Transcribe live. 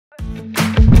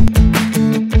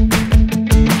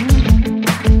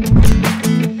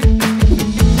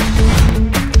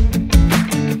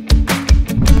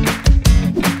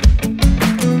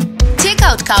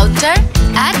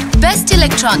Best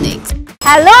Electronics.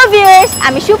 Hello viewers,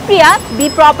 আমি Supriya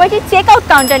Bproperty checkout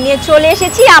counter নিয়ে চলে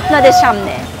এসেছি আপনাদের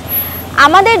সামনে।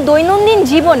 আমাদের দৈনন্দিন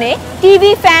জীবনে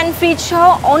টিভি, ফ্যান, ফ্রিজ সহ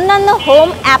অন্যান্য হোম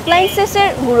অ্যাপ্লায়েন্সেসের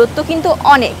গুরুত্ব কিন্তু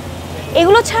অনেক।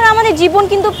 এগুলো ছাড়া আমাদের জীবন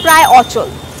কিন্তু প্রায় অচল।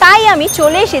 তাই আমি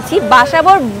চলে এসেছি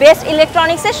বাসাবর বেস্ট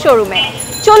ইলেকট্রনিক্সের শোরুমে।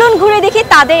 চলুন ঘুরে দেখি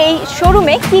তাদের এই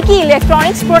শোরুমে কি কি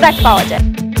ইলেকট্রনিক্স প্রোডাক্ট পাওয়া যায়।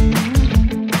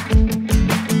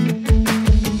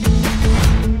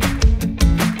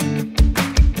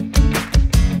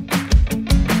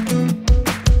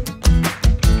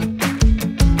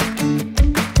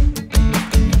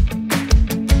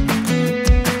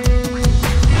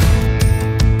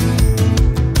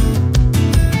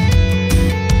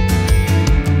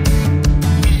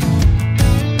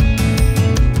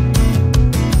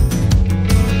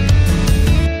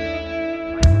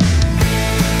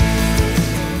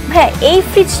 হ্যাঁ, এই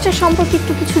ফ্রিজটা সম্পর্কে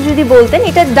একটু কিছু যদি বলতেন।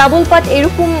 এটা ডাবল পার্ট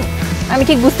এরকম, আমি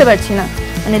ঠিক বুঝতে পারছি না,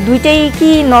 মানে দুইটাই কি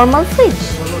নরমাল ফ্রিজ?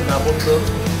 ডাবল ডোর,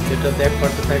 যেটাতে এক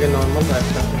পাশে থাকে নরমাল আর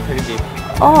একটা থাকে ডিপ।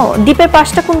 ও, ডিপের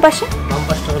পাশটা কোন পাশে? বাম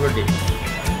পাশটা হলো ডিপ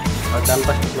আর ডান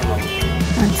পাশটা হলো নরমাল।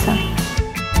 আচ্ছা,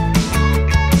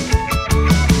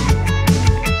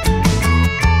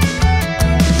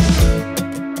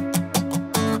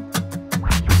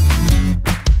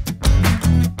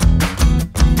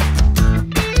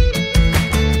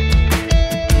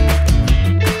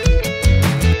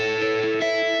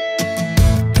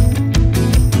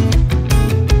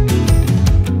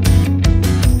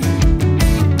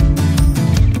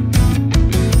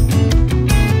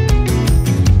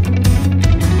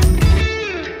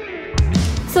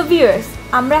 ভিউয়ার্স,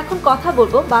 আমরা এখন কথা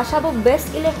বলবো বাসাবো বেস্ট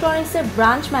ইলেকট্রনিক্সের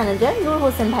ব্রাঞ্চ ম্যানেজার নূর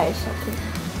হোসেন ভাইয়ের সাথে।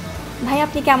 ভাই,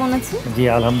 আপনি কেমন আছেন? জি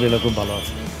আলহামদুলিল্লাহ, খুব ভালো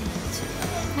আছি।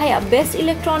 ভাইয়া, বেস্ট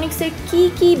ইলেকট্রনিক্সের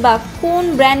কি বা কোন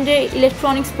ব্র্যান্ডের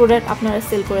ইলেকট্রনিক্স প্রোডাক্ট আপনারা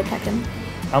সেল করে থাকেন?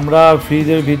 আমরা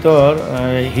ফ্রিজের ভিতর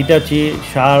হিটাচি,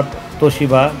 শার্প,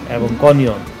 তোশিবা এবং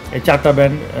কনিয়ন এই চারটা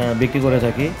ব্র্যান্ড বিক্রি করে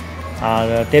থাকি। আর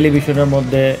টেলিভিশনের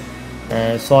মধ্যে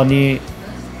সনি,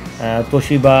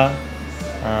 তোশিবা,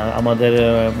 আমাদের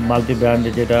মাল্টি ব্র্যান্ড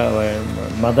যেটা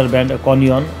মাদার ব্র্যান্ড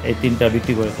কনিয়ন, এই তিনটা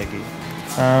বিক্রি করে থাকি।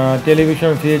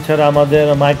 টেলিভিশন ফ্রিজ ছাড়া আমাদের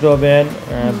মাইক্রোওভেন,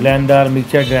 ব্লেন্ডার,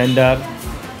 মিক্সার গ্রাইন্ডার,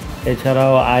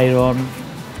 এছাড়াও আয়রন,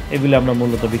 এগুলো আমরা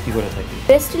মূলত বিক্রি করে থাকি।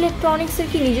 বেস্ট ইলেকট্রনিক্সের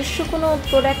কি নিজস্ব কোনো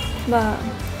প্রোডাক্ট বা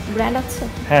ব্র্যান্ড আছে?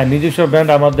 হ্যাঁ, নিজস্ব ব্র্যান্ড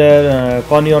আমাদের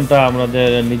কনিয়নটা আমাদের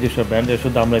নিজস্ব ব্র্যান্ড,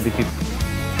 শুধু আমরা বিক্রি।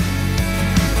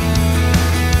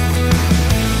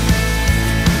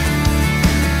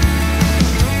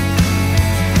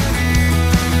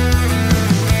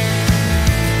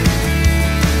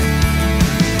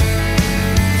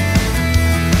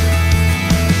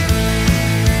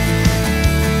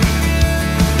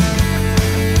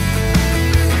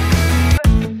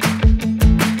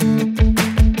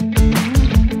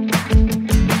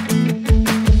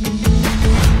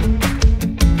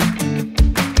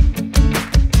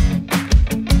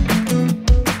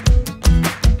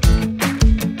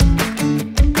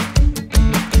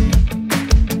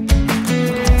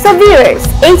 সো ভিউয়ার্স,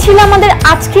 এই ছিল আমাদের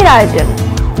আজকের আয়োজন।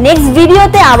 নেক্সট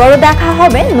ভিডিওতে আবারও দেখা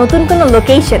হবে নতুন কোনো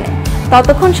লোকেশনে।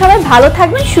 ততক্ষণ সবাই ভালো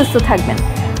থাকবেন, সুস্থ থাকবেন।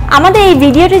 আমাদের এই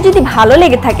ভিডিওটি যদি ভালো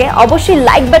লেগে থাকে অবশ্যই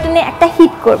লাইক বাটনে একটা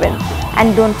হিট করবেন। And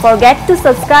don't forget to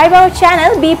subscribe our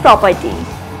channel Bproperty.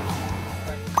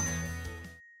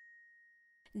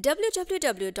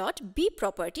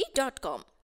 www.bproperty.com